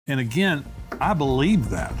And again, I believed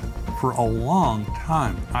that for a long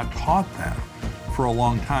time. I taught that for a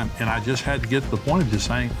long time. And I just had to get to the point of just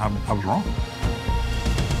saying I was wrong.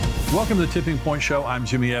 Welcome to the Tipping Point Show. I'm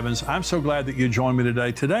Jimmy Evans. I'm so glad that you joined me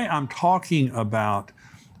today. Today, I'm talking about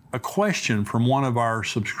a question from one of our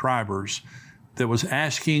subscribers that was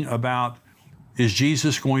asking about, is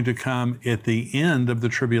Jesus going to come at the end of the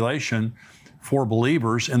tribulation for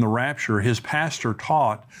believers in the rapture? His pastor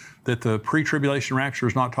taught that the pre-tribulation rapture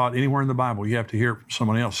is not taught anywhere in the Bible. You have to hear it from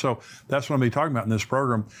someone else. So that's what I'm going to be talking about in this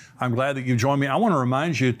program. I'm glad that you joined me. I want to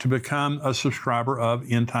remind you to become a subscriber of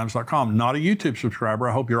endtimes.com, not a YouTube subscriber.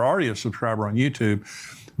 I hope you're already a subscriber on YouTube,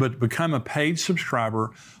 but become a paid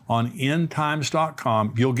subscriber on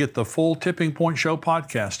endtimes.com. You'll get the full Tipping Point Show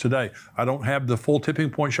podcast today. I don't have the full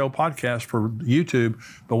Tipping Point Show podcast for YouTube,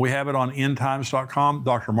 but we have it on endtimes.com.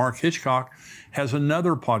 Dr. Mark Hitchcock has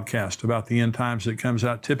another podcast about the end times that comes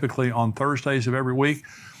out typically on Thursdays of every week.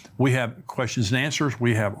 We have questions and answers.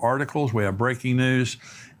 We have articles. We have breaking news.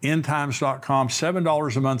 Endtimes.com,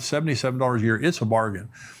 $7 a month, $77 a year. It's a bargain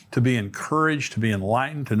to be encouraged, to be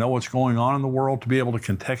enlightened, to know what's going on in the world, to be able to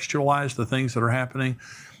contextualize the things that are happening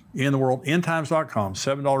in the world. Endtimes.com,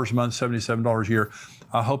 $7 a month, $77 a year.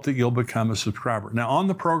 I hope that you'll become a subscriber. Now, on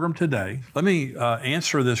the program today, let me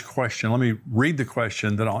answer this question. Let me read the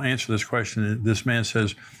question, then I'll answer this question. This man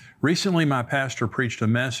says, recently my pastor preached a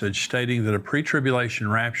message stating that a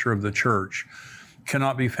pre-tribulation rapture of the church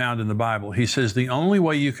cannot be found in the Bible. He says the only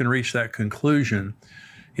way you can reach that conclusion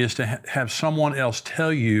is to have someone else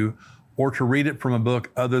tell you or to read it from a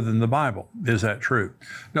book other than the Bible. Is that true?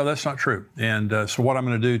 No, that's not true. And so what I'm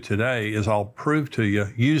going to do today is I'll prove to you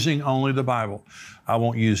using only the Bible. I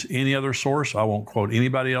won't use any other source. I won't quote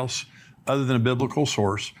anybody else other than a biblical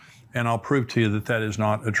source. And I'll prove to you that that is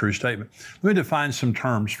not a true statement. Let me define some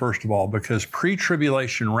terms, first of all, because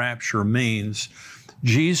pre-tribulation rapture means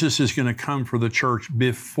Jesus is going to come for the church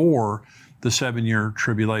before the 7-year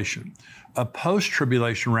tribulation. A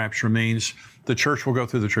post-tribulation rapture means the church will go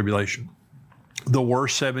through the tribulation. The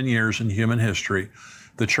worst 7 years in human history,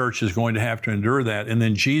 the church is going to have to endure that, and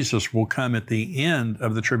then Jesus will come at the end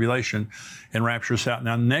of the tribulation and rapture us out.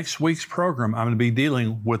 Now, next week's program, I'm going to be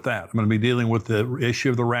dealing with that. I'm going to be dealing with the issue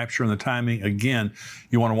of the rapture and the timing. Again,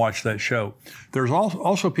 you want to watch that show. There's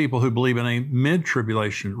also people who believe in a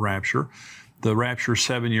mid-tribulation rapture. The rapture is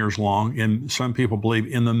 7 years long, and some people believe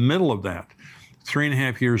in the middle of that,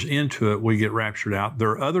 3.5 years into it, we get raptured out. There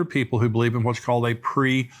are other people who believe in what's called a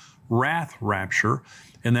pre-wrath rapture,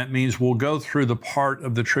 and that means we'll go through the part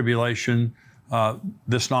of the tribulation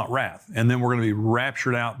that's not wrath, and then we're going to be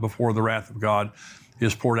raptured out before the wrath of God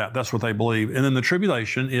is poured out. That's what they believe. And then the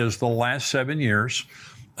tribulation is the last 7 years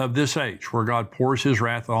of this age, where God pours his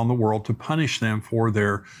wrath on the world to punish them for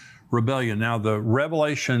their rebellion. Now, the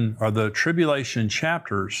Revelation or the tribulation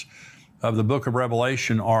chapters of the book of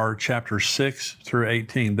Revelation are chapters 6 through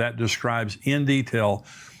 18. That describes in detail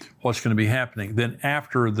what's going to be happening. Then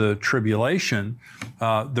after the tribulation,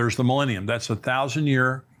 there's the millennium. That's a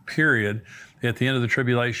 1,000-year period at the end of the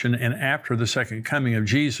tribulation and after the second coming of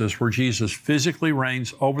Jesus, where Jesus physically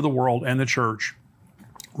reigns over the world and the church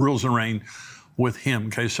rules and reigns with him.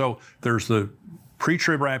 Okay, so there's the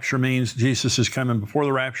pre-trib rapture means Jesus is coming before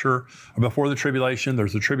the rapture, or before the tribulation.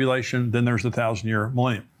 There's the tribulation, then there's the 1,000-year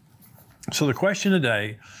millennium. So the question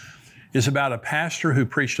today is about a pastor who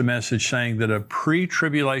preached a message saying that a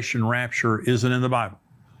pre-tribulation rapture isn't in the Bible.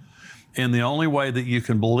 And the only way that you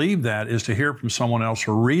can believe that is to hear it from someone else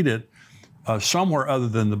or read it somewhere other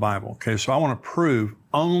than the Bible. Okay, so I want to prove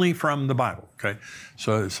only from the Bible. Okay,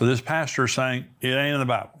 so this pastor is saying it ain't in the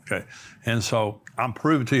Bible. Okay, and so I'm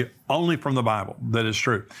proving to you only from the Bible that it's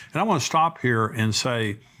true. And I want to stop here and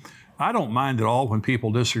say, I don't mind at all when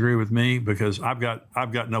people disagree with me, because I've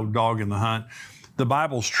got no dog in the hunt. The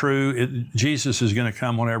Bible's true. Jesus is going to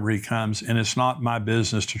come whenever he comes, and it's not my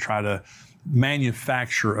business to try to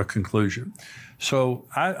manufacture a conclusion. So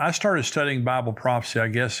I started studying Bible prophecy, I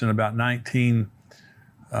guess, in about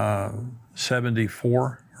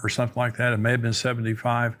 1974 or something like that. It may have been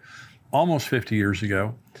 75, almost 50 years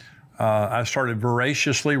ago. I started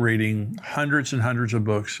voraciously reading hundreds and hundreds of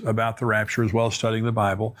books about the rapture, as well as studying the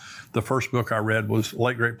Bible. The first book I read was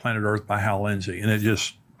Late Great Planet Earth by Hal Lindsey, and it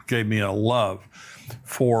just gave me a love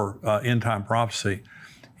for end-time prophecy.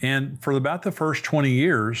 And for about the first 20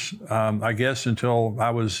 years, I guess until I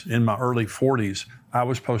was in my early 40s, I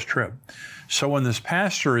was post-trib. So when this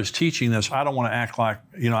pastor is teaching this, I don't want to act like,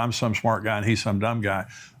 I'm some smart guy and he's some dumb guy.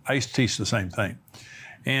 I used to teach the same thing.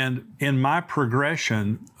 And in my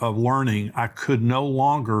progression of learning, I could no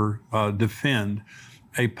longer defend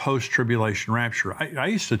a post-tribulation rapture. I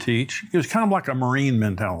used to teach, it was kind of like a Marine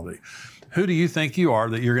mentality. Who do you think you are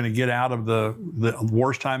that you're going to get out of the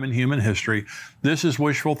worst time in human history? This is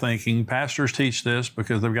wishful thinking. Pastors teach this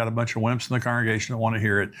because they've got a bunch of wimps in the congregation that want to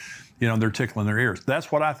hear it. You know, they're tickling their ears.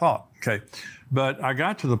 That's what I thought. Okay. But I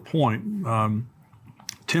got to the point,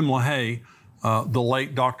 Tim LaHaye, the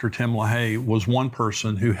late Dr. Tim LaHaye, was one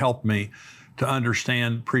person who helped me to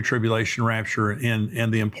understand pre-tribulation rapture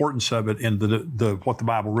and the importance of it and the what the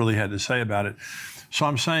Bible really had to say about it. So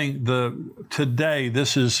I'm saying today,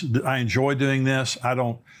 I enjoy doing this. I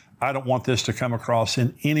don't want this to come across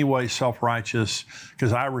in any way self-righteous,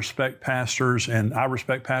 because I respect pastors, and I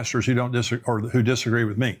respect pastors who don't disagree or who disagree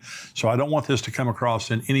with me. So I don't want this to come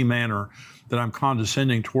across in any manner that I'm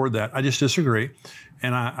condescending toward that. I just disagree,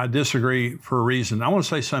 and I disagree for a reason. I want to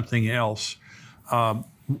say something else.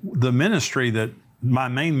 My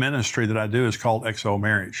main ministry that I do is called XO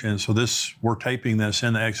Marriage. And so we're taping this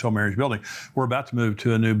in the XO Marriage building. We're about to move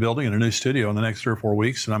to a new building and a new studio in the next 3 or 4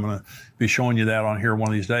 weeks. And I'm going to be showing you that on here one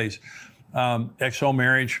of these days. XO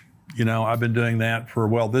Marriage, I've been doing that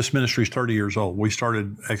this ministry is 30 years old. We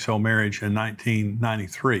started XO Marriage in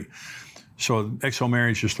 1993. So XO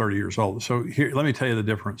Marriage is 30 years old. So here, let me tell you the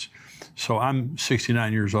difference. So I'm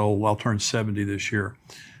 69 years old. I'll turn 70 this year.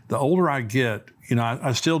 The older I get,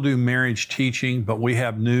 I still do marriage teaching, but we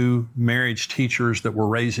have new marriage teachers that we're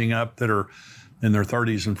raising up that are in their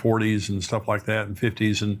 30s and 40s and stuff like that, and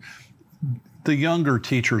 50s. And the younger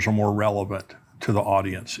teachers are more relevant to the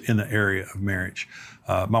audience in the area of marriage.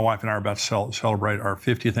 My wife and I are about to celebrate our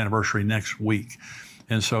 50th anniversary next week.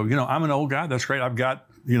 And so, I'm an old guy. That's great. I've got,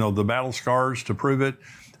 the battle scars to prove it,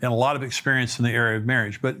 and a lot of experience in the area of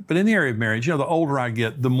marriage. But in the area of marriage, the older I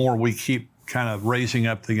get, the more we keep kind of raising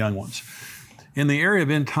up the young ones. In the area of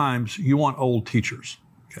end times, you want old teachers,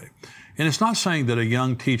 okay? And it's not saying that a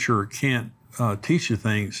young teacher can't teach you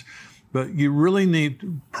things, but you really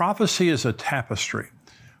need, prophecy is a tapestry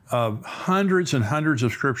of hundreds and hundreds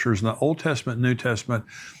of scriptures in the Old Testament, New Testament,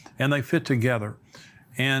 and they fit together.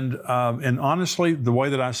 And honestly, the way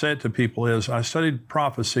that I say it to people is I studied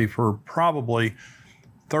prophecy for probably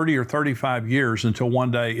 30 or 35 years until one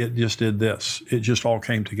day it just did this. It just all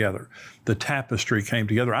came together. The tapestry came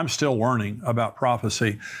together. I'm still learning about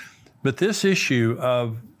prophecy. But this issue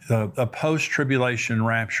of a post-tribulation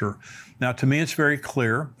rapture, now to me it's very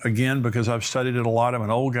clear, again, because I've studied it a lot. I'm an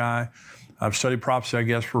old guy. I've studied prophecy, I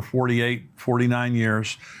guess, for 48, 49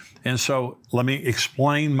 years. And so let me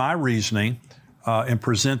explain my reasoning and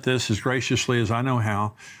present this as graciously as I know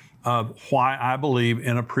how, of why I believe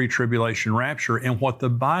in a pre-tribulation rapture and what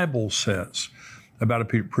the Bible says about a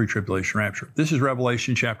pre-tribulation rapture. This is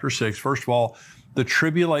Revelation chapter 6. First of all, the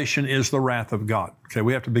tribulation is the wrath of God. Okay,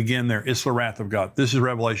 we have to begin there. It's the wrath of God. This is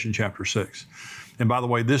Revelation chapter 6. And by the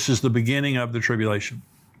way, this is the beginning of the tribulation.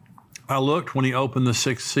 I looked when he opened the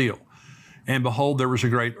sixth seal, and behold, there was a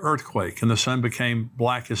great earthquake, and the sun became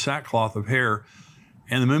black as sackcloth of hair,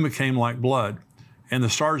 and the moon became like blood. And the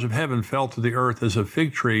stars of heaven fell to the earth as a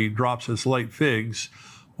fig tree drops its late figs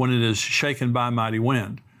when it is shaken by a mighty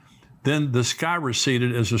wind. Then the sky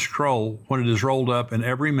receded as a scroll when it is rolled up, and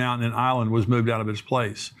every mountain and island was moved out of its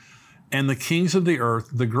place. And the kings of the earth,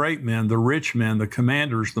 the great men, the rich men, the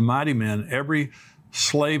commanders, the mighty men, every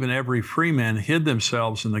slave and every free man hid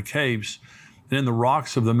themselves in the caves and in the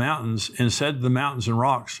rocks of the mountains, and said to the mountains and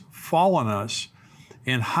rocks, fall on us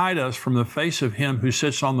and hide us from the face of him who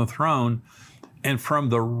sits on the throne and from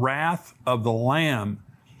the wrath of the Lamb,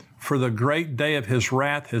 for the great day of his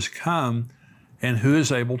wrath has come, and who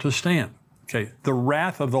is able to stand? Okay, the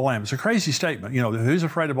wrath of the Lamb. It's a crazy statement. Who's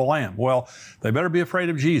afraid of a lamb? Well, they better be afraid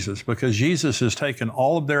of Jesus, because Jesus has taken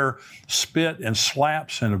all of their spit and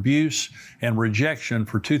slaps and abuse and rejection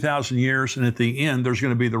for 2,000 years, and at the end, there's going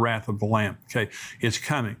to be the wrath of the Lamb. Okay, it's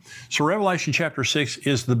coming. So Revelation chapter 6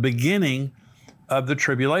 is the beginning of the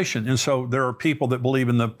tribulation. And so there are people that believe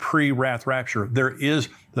in the pre-wrath rapture. There is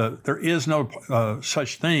no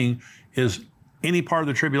such thing as any part of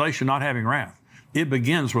the tribulation not having wrath. It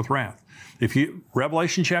begins with wrath.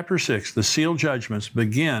 Revelation chapter 6, the sealed judgments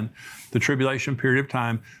begin the tribulation period of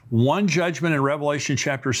time. One judgment in Revelation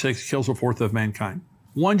chapter 6 kills a fourth of mankind.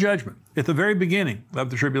 One judgment at the very beginning of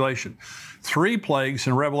the tribulation. 3 plagues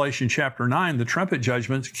in Revelation chapter 9, the trumpet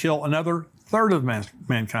judgments, kill another third of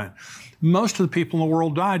mankind. Most of the people in the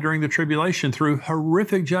world die during the tribulation through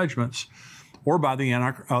horrific judgments or by the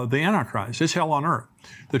Antichrist. It's hell on earth.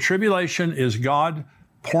 The tribulation is God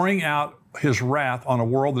pouring out his wrath on a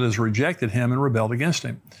world that has rejected him and rebelled against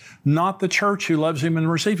him. Not the church who loves him and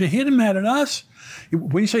receives him. He isn't mad at us.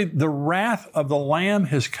 When you say the wrath of the Lamb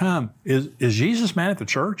has come, is Jesus mad at the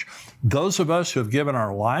church? Those of us who have given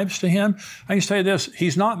our lives to him? I can say this,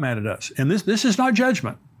 he's not mad at us. And this is not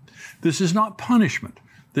judgment. This is not punishment.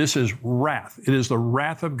 This is wrath. It is the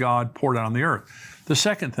wrath of God poured out on the earth. The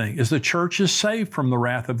second thing is the church is saved from the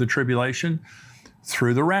wrath of the tribulation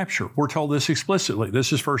through the rapture. We're told this explicitly.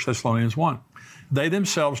 This is 1 Thessalonians 1. They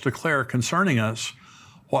themselves declare concerning us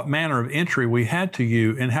what manner of entry we had to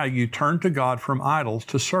you and how you turned to God from idols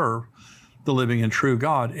to serve the living and true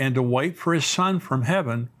God and to wait for his Son from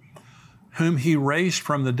heaven, whom he raised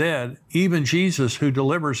from the dead, even Jesus, who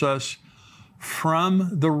delivers us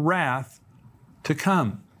from the wrath to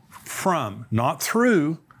come. From, not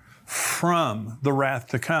through, from the wrath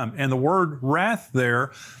to come. And the word wrath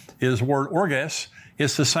there is the word orges.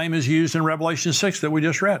 It's the same as used in Revelation 6 that we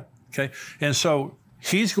just read. Okay, and so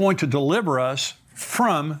he's going to deliver us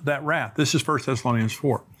from that wrath. This is 1 Thessalonians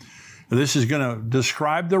 4. This is going to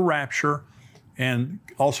describe the rapture and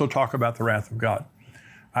also talk about the wrath of God.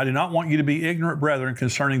 I do not want you to be ignorant, brethren,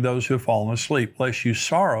 concerning those who have fallen asleep, lest you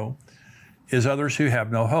sorrow as others who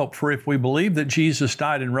have no hope. For if we believe that Jesus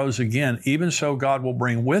died and rose again, even so God will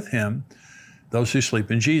bring with him those who sleep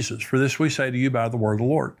in Jesus. For this we say to you by the word of the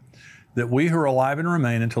Lord, that we who are alive and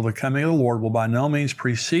remain until the coming of the Lord will by no means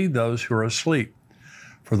precede those who are asleep.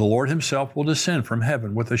 For the Lord himself will descend from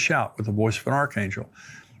heaven with a shout, with the voice of an archangel,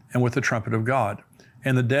 and with the trumpet of God.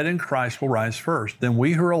 And the dead in Christ will rise first. Then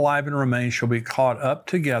we who are alive and remain shall be caught up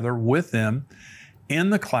together with them in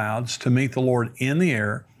the clouds to meet the Lord in the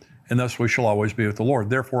air, and thus we shall always be with the Lord.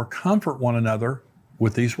 Therefore comfort one another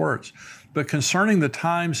with these words. But concerning the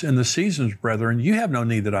times and the seasons, brethren, you have no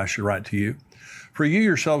need that I should write to you. For you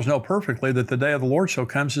yourselves know perfectly that the day of the Lord so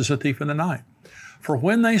comes as a thief in the night. For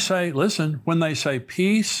when they say, listen, when they say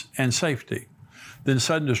peace and safety, then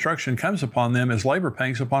sudden destruction comes upon them as labor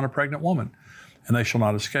pangs upon a pregnant woman, and they shall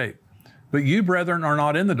not escape. But you, brethren, are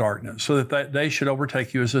not in the darkness, so that that day should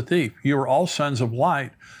overtake you as a thief. You are all sons of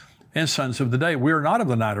light and sons of the day. We are not of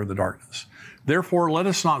the night or the darkness. Therefore, let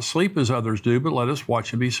us not sleep as others do, but let us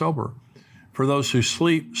watch and be sober. For those who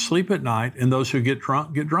sleep, sleep at night, and those who get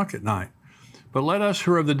drunk at night. But let us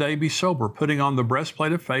who are of the day be sober, putting on the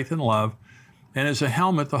breastplate of faith and love, and as a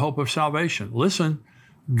helmet, the hope of salvation. Listen,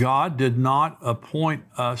 God did not appoint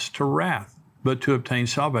us to wrath, but to obtain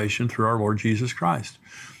salvation through our Lord Jesus Christ,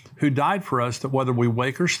 who died for us that whether we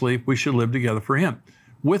wake or sleep, we should live together for him,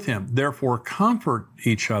 with him. Therefore, comfort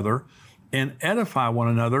each other and edify one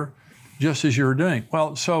another, just as you're doing.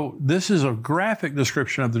 Well, so this is a graphic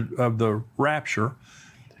description of the rapture.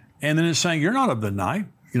 And then it's saying, you're not of the night.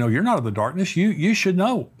 You're not of the darkness. You should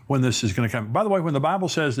know when this is going to come. By the way, when the Bible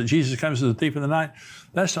says that Jesus comes as a thief in the night,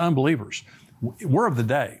 that's to unbelievers. We're of the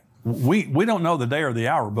day. We don't know the day or the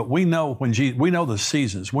hour, but we know we know the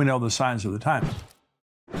seasons. We know the signs of the time.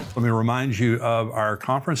 Let me remind you of our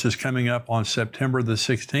conference is coming up on September the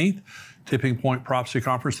 16th, Tipping Point Prophecy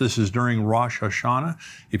Conference. This is during Rosh Hashanah.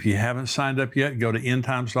 If you haven't signed up yet, go to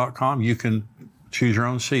endtimes.com. You can choose your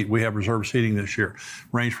own seat. We have reserved seating this year.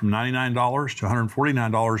 Range from $99 to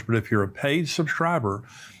 $149, but if you're a paid subscriber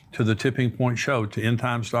to the Tipping Point Show, to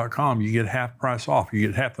endtimes.com, you get half price off. You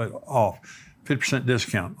get half that off, 50%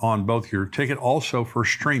 discount on both your ticket, also for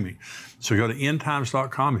streaming. So go to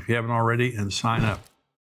endtimes.com if you haven't already and sign up.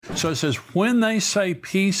 So it says, when they say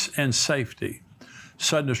peace and safety,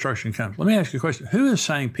 sudden destruction comes. Let me ask you a question. Who is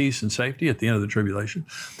saying peace and safety at the end of the tribulation?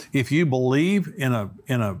 If you believe in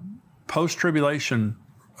a post-tribulation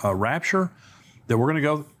rapture that we're going to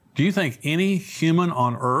go, do you think any human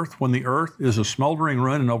on earth, when the earth is a smoldering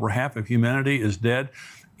ruin and over half of humanity is dead,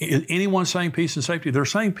 is anyone saying peace and safety? They're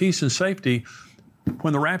saying peace and safety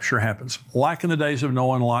when the rapture happens, like in the days of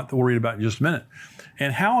Noah and Lot that we'll read about in just a minute.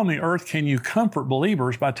 And how on the earth can you comfort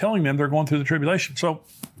believers by telling them they're going through the tribulation? So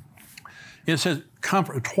it says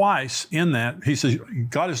comfort twice in that. He says,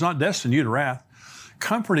 God has not destined you to wrath.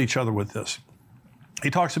 Comfort each other with this. He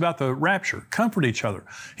talks about the rapture. Comfort each other.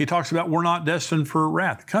 He talks about we're not destined for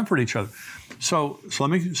wrath. Comfort each other. So let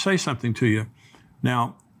me say something to you.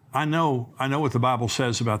 Now, I know what the Bible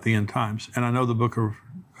says about the end times, and I know the book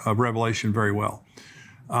of Revelation very well.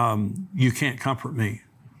 You can't comfort me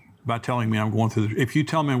by telling me I'm going through if you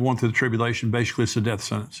tell me I'm going through the tribulation, basically it's a death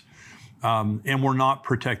sentence. And we're not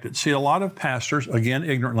protected. See, a lot of pastors, again,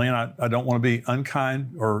 ignorantly, and I don't want to be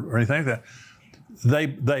unkind or anything like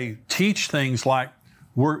that, they teach things like,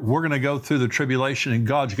 we're going to go through the tribulation and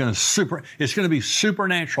God's going to it's going to be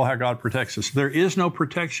supernatural how God protects us. There is no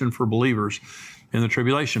protection for believers in the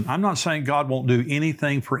tribulation. I'm not saying God won't do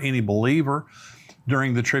anything for any believer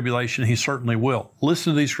during the tribulation. He certainly will.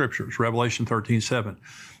 Listen to these scriptures, Revelation 13:7.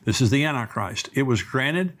 This is the Antichrist. It was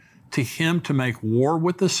granted to him to make war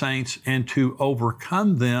with the saints and to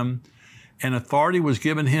overcome them, and authority was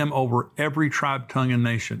given him over every tribe, tongue, and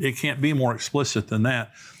nation. It can't be more explicit than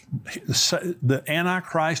that. The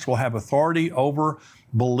Antichrist will have authority over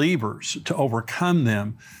believers to overcome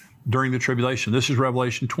them during the tribulation. This is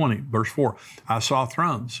Revelation 20, verse 4. I saw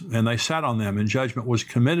thrones, and they sat on them, and judgment was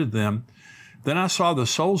committed to them. Then I saw the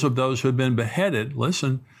souls of those who had been beheaded,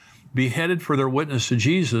 listen, beheaded for their witness to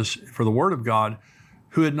Jesus, for the word of God,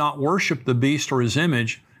 who had not worshiped the beast or his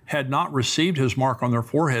image, had not received his mark on their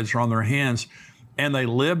foreheads or on their hands, and they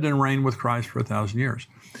lived and reigned with Christ for 1,000 years.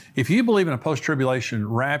 If you believe in a post-tribulation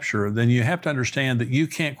rapture, then you have to understand that you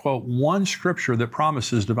can't quote one scripture that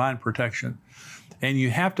promises divine protection. And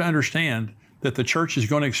you have to understand that the church is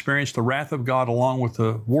going to experience the wrath of God along with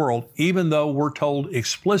the world, even though we're told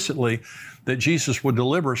explicitly that Jesus would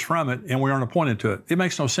deliver us from it and we aren't appointed to it. It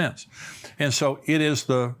makes no sense. And so it is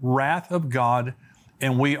the wrath of God,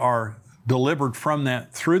 and we are delivered from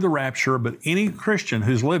that through the rapture. But any Christian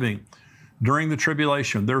who's living during the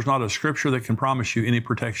tribulation, there's not a scripture that can promise you any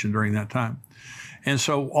protection during that time. And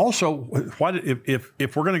so also,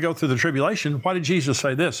 if we're going to go through the tribulation, why did Jesus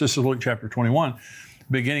say this? This is Luke chapter 21,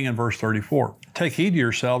 beginning in verse 34. Take heed to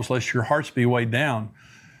yourselves, lest your hearts be weighed down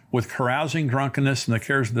with carousing, drunkenness, and the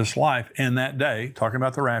cares of this life, and that day, talking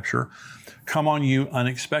about the rapture, come on you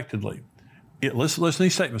unexpectedly. Listen to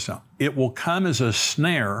these statements now. It will come as a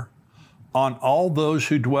snare on all those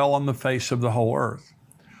who dwell on the face of the whole earth.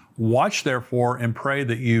 Watch therefore and pray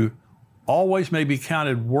that you always may be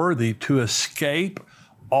counted worthy to escape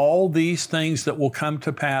all these things that will come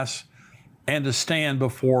to pass and to stand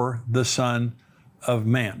before the Son of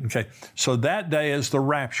Man. Okay, so that day is the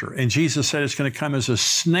rapture. And Jesus said it's going to come as a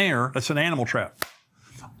snare, that's an animal trap,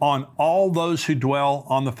 on all those who dwell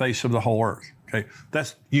on the face of the whole earth. Okay,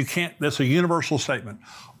 that's a universal statement.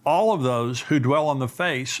 All of those who dwell on the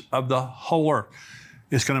face of the whole earth.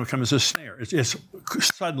 It's going to come as a snare. It's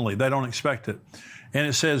suddenly, they don't expect it. And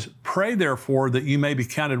it says, pray therefore that you may be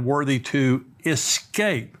counted worthy to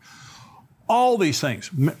escape all these things.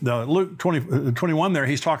 Luke 21 there,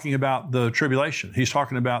 he's talking about the tribulation. He's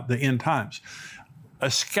talking about the end times.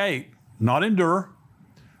 Escape, not endure,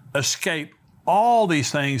 escape all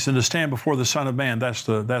these things and to stand before the Son of Man. That's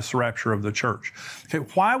the rapture of the church. Okay,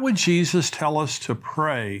 why would Jesus tell us to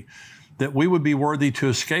pray that we would be worthy to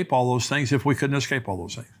escape all those things if we couldn't escape all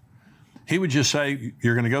those things? He would just say,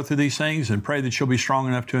 you're going to go through these things and pray that you'll be strong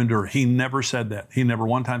enough to endure. He never said that. He never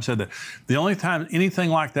one time said that. The only time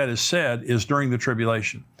anything like that is said is during the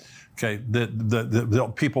tribulation. Okay,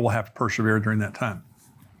 the people will have to persevere during that time.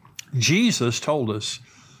 Jesus told us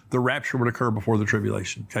the rapture would occur before the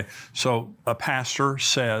tribulation. Okay, so a pastor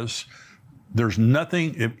says there's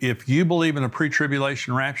nothing, if you believe in a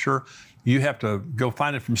pre-tribulation rapture, you have to go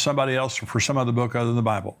find it from somebody else or for some other book other than the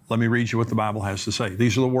Bible. Let me read you what the Bible has to say.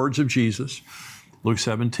 These are the words of Jesus, Luke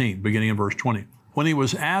 17, beginning in verse 20. When he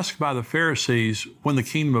was asked by the Pharisees when the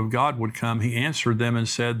kingdom of God would come, he answered them and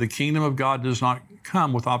said, the kingdom of God does not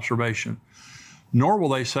come with observation, nor will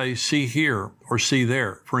they say, see here or see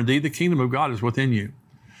there, for indeed the kingdom of God is within you.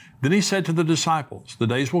 Then he said to the disciples, the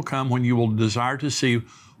days will come when you will desire to see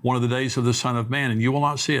one of the days of the Son of Man, and you will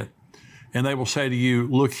not see it. And they will say to you,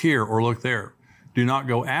 look here or look there. Do not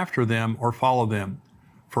go after them or follow them.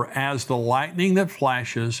 For as the lightning that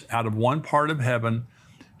flashes out of one part of heaven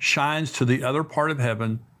shines to the other part of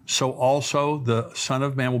heaven, so also the Son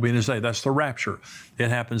of Man will be in his day. That's the rapture. It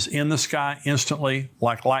happens in the sky instantly,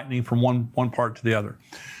 like lightning from one part to the other.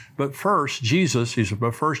 But first, Jesus, he said,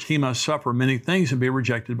 but first he must suffer many things and be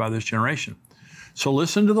rejected by this generation. So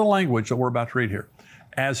listen to the language that we're about to read here.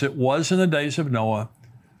 As it was in the days of Noah,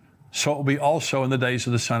 so it will be also in the days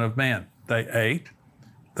of the Son of Man. They ate,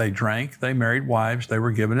 they drank, they married wives, they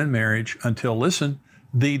were given in marriage until, listen,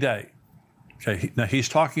 the day. Okay, now he's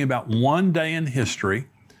talking about one day in history,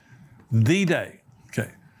 the day,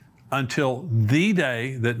 okay, until the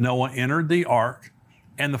day that Noah entered the ark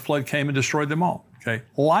and the flood came and destroyed them all. Okay,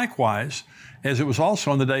 likewise, as it was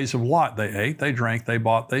also in the days of Lot, they ate, they drank, they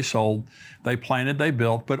bought, they sold, they planted, they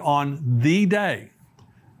built, but on the day,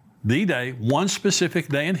 one specific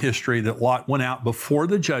day in history that Lot went out before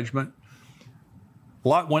the judgment.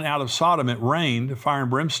 Lot went out of Sodom. It rained fire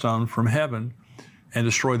and brimstone from heaven and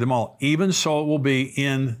destroyed them all. Even so it will be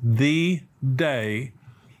in the day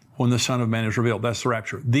when the Son of Man is revealed. That's the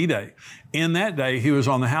rapture, the day. In that day, he was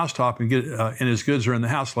on the housetop and his goods are in the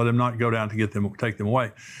house. Let him not go down to get them, take them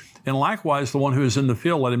away. And likewise, the one who is in the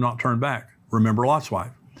field, let him not turn back. Remember Lot's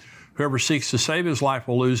wife. Whoever seeks to save his life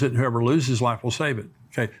will lose it, and whoever loses his life will save it.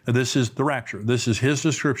 Okay, now this is the rapture. This is his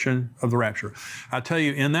description of the rapture. I tell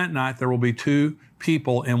you, in that night, there will be two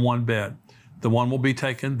people in one bed. The one will be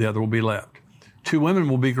taken, the other will be left. Two women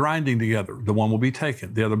will be grinding together. The one will be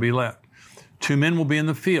taken, the other will be left. Two men will be in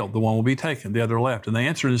the field. The one will be taken, the other left. And they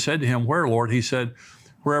answered and said to him, where, Lord? He said,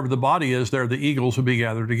 Wherever the body is, there the eagles will be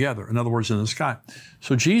gathered together. In other words, in the sky.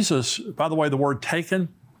 So Jesus, by the way, the word taken,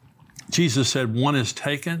 Jesus said one is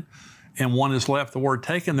taken and one is left. The word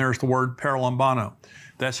taken, there's the word paralambano.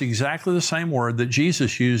 That's exactly the same word that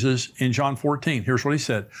Jesus uses in John 14. Here's what he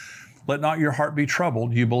said. Let not your heart be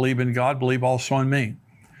troubled. You believe in God, believe also in me.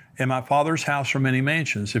 In my Father's house are many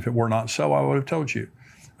mansions. If it were not so, I would have told you.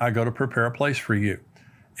 I go to prepare a place for you.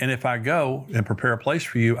 And if I go and prepare a place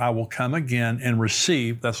for you, I will come again and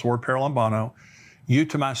receive, that's the word paralambano, you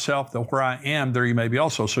to myself, that where I am, there you may be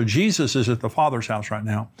also. So Jesus is at the Father's house right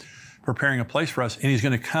now, preparing a place for us, and he's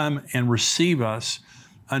going to come and receive us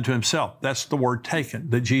unto himself. That's the word taken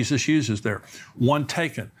that Jesus uses there. One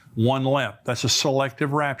taken, one left. That's a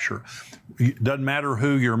selective rapture. It doesn't matter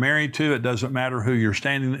who you're married to. It doesn't matter who you're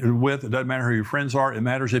standing with. It doesn't matter who your friends are. It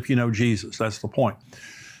matters if you know Jesus. That's the point.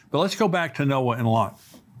 But let's go back to Noah and Lot.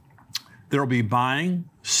 There will be buying,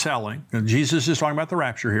 selling. And Jesus is talking about the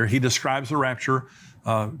rapture here. He describes the rapture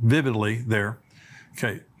vividly there.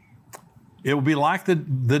 Okay. It will be like the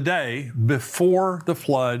day before the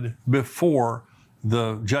flood, before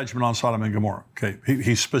the judgment on Sodom and Gomorrah. Okay.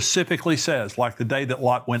 He specifically says, like the day that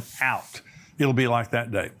Lot went out, it'll be like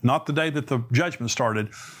that day. Not the day that the judgment started,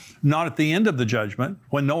 not at the end of the judgment,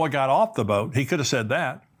 when Noah got off the boat. He could have said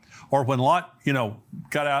that. Or when Lot,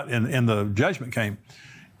 got out and the judgment came.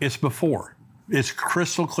 It's before. It's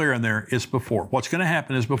crystal clear in there. It's before. What's going to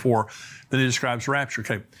happen is before. Then he describes rapture.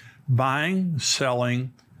 Okay. Buying,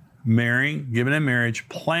 selling, marrying, giving in marriage,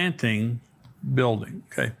 planting, building.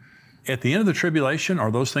 Okay. At the end of the tribulation, are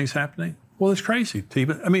those things happening? Well, it's crazy.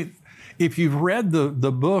 If you've read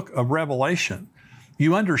the book of Revelation,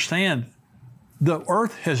 you understand the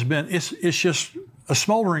earth has been, it's just a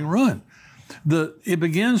smoldering ruin. It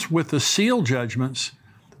begins with the seal judgments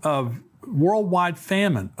of worldwide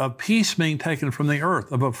famine, of peace being taken from the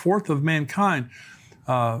earth, of a fourth of mankind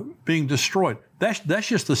being destroyed. That's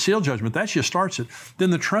just the seal judgment. That just starts it. Then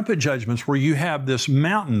the trumpet judgments, where you have this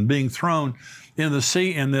mountain being thrown in the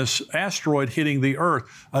sea and this asteroid hitting the earth.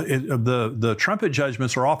 The trumpet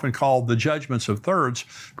judgments are often called the judgments of thirds,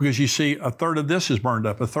 because you see a third of this is burned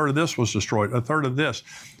up, a third of this was destroyed, a third of this.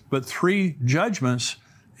 But 3 judgments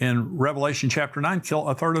in Revelation chapter 9 kill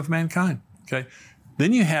a third of mankind. Okay.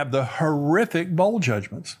 Then you have the horrific bowl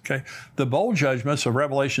judgments. Okay, the bowl judgments of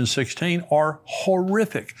Revelation 16 are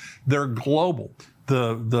horrific. They're global.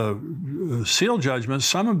 The seal judgments,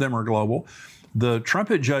 some of them are global. The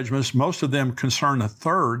trumpet judgments, most of them concern a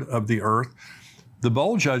third of the earth. The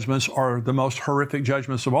bowl judgments are the most horrific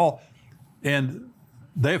judgments of all, and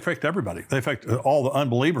they affect everybody. They affect all the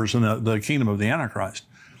unbelievers in the kingdom of the Antichrist.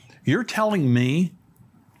 You're telling me,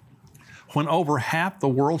 when over half the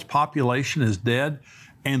world's population is dead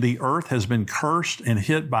and the earth has been cursed and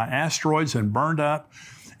hit by asteroids and burned up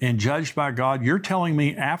and judged by God, you're telling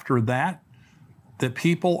me after that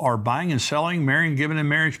people are buying and selling, marrying, giving in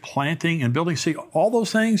marriage, planting and building? See, all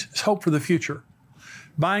those things is hope for the future.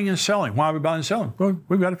 Buying and selling. Why are we buying and selling? Well,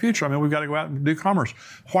 we've got a future. We've got to go out and do commerce.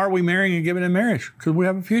 Why are we marrying and giving in marriage? Because we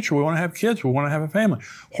have a future. We want to have kids. We want to have a family.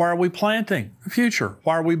 Why are we planting? The future.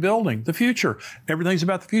 Why are we building? The future. Everything's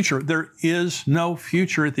about the future. There is no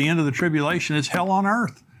future at the end of the tribulation. It's hell on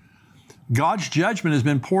earth. God's judgment has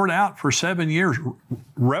been poured out for 7 years.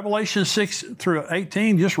 Revelation 6 through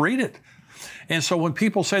 18, just read it. And so when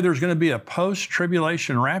people say there's going to be a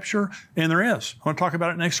post-tribulation rapture, and there is, I'm going to talk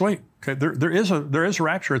about it next week. Okay, there is a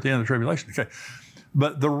rapture at the end of the tribulation. Okay,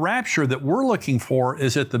 but the rapture that we're looking for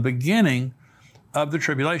is at the beginning of the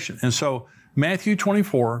tribulation. And so Matthew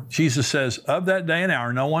 24, Jesus says, "Of that day and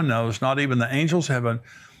hour no one knows, not even the angels of heaven,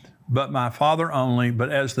 but my Father only.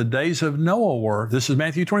 But as the days of Noah were," this is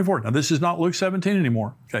Matthew 24. Now this is not Luke 17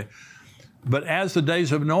 anymore. Okay, but as the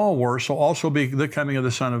days of Noah were, so also be the coming of the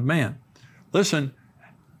Son of Man. Listen,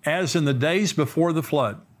 as in the days before the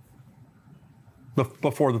flood.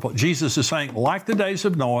 Before the flood. Jesus is saying, like the days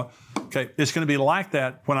of Noah, okay, it's going to be like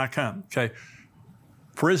that when I come, okay?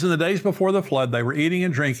 For as in the days before the flood, they were eating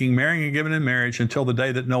and drinking, marrying and giving in marriage until the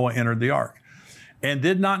day that Noah entered the ark, and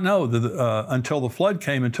did not know that, until the flood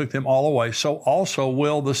came and took them all away. So also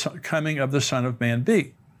will the coming of the Son of Man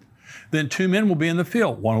be. Then 2 men will be in the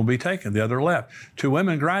field, one will be taken, the other left. 2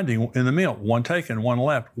 women grinding in the mill, one taken, one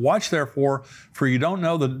left. Watch therefore, for you don't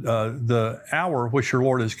know the hour which your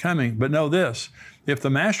Lord is coming. But know this, if the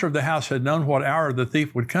master of the house had known what hour the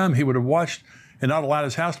thief would come, he would have watched and not allowed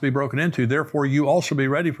his house to be broken into. Therefore you also be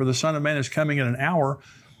ready, for the Son of Man is coming in an hour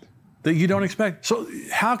that you don't expect. So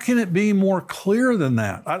how can it be more clear than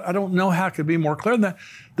that? I don't know how it could be more clear than that.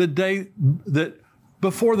 The day that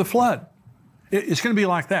before the flood. It's going to be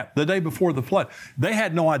like that the day before the flood. They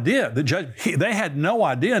had no idea that they had no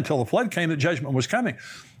idea until the flood came that judgment was coming.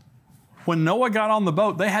 When Noah got on the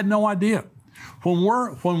boat, they had no idea.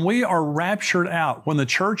 When we are raptured out, when the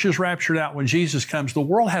church is raptured out, when Jesus comes, the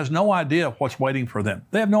world has no idea what's waiting for them.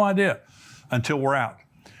 They have no idea until we're out.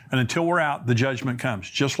 And until we're out, the judgment comes,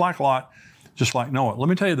 just like Lot, just like Noah. Let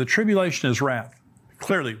me tell you, the tribulation is wrath.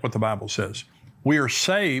 Clearly what the Bible says. We are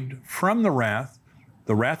saved from the wrath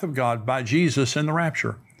of God by Jesus in the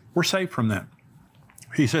rapture. We're saved from that.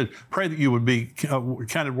 He said, pray that you would be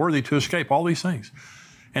counted worthy to escape all these things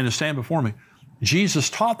and to stand before me. Jesus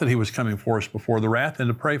taught that he was coming for us before the wrath and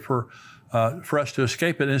to pray for us to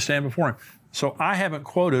escape it and stand before him. So I haven't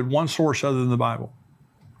quoted one source other than the Bible.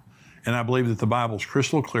 And I believe that the Bible is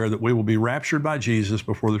crystal clear that we will be raptured by Jesus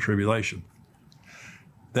before the tribulation.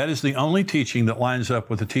 That is the only teaching that lines up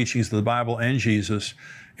with the teachings of the Bible and Jesus,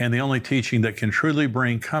 and the only teaching that can truly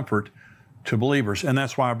bring comfort to believers. And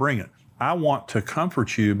that's why I bring it. I want to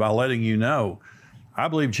comfort you by letting you know, I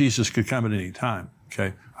believe Jesus could come at any time,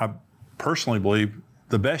 okay? I personally believe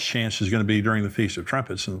the best chance is going to be during the Feast of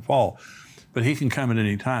Trumpets in the fall, but he can come at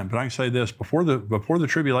any time. But I can say this, before the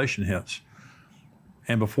tribulation hits,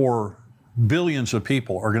 and before billions of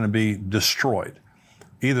people are going to be destroyed,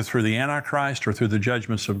 either through the Antichrist or through the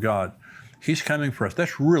judgments of God, he's coming for us.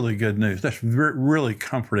 That's really good news. That's really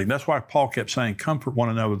comforting. That's why Paul kept saying, comfort one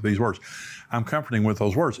another with these words. I'm comforting with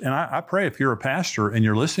those words. And I pray if you're a pastor and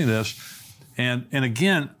you're listening to this, and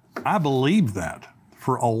again, I believed that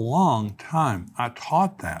for a long time. I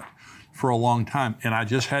taught that for a long time. And I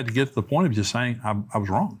just had to get to the point of just saying I was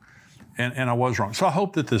wrong. And I was wrong. So I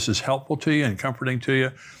hope that this is helpful to you and comforting to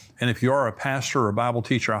you. And if you are a pastor or a Bible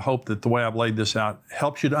teacher, I hope that the way I've laid this out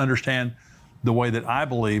helps you to understand the way that I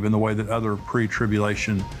believe and the way that other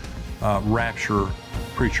pre-tribulation rapture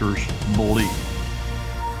preachers believe.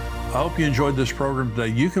 I hope you enjoyed this program today.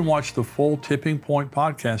 You can watch the full Tipping Point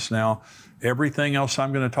podcast now. Everything else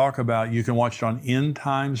I'm going to talk about, you can watch it on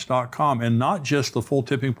endtimes.com. And not just the full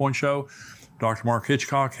Tipping Point show. Dr. Mark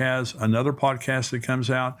Hitchcock has another podcast that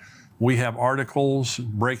comes out. We have articles,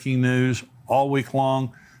 breaking news all week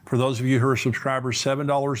long. For those of you who are subscribers,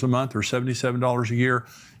 $7 a month or $77 a year,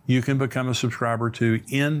 you can become a subscriber to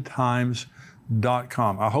endtimes.com.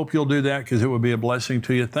 I hope you'll do that because it would be a blessing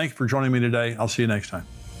to you. Thank you for joining me today. I'll see you next time.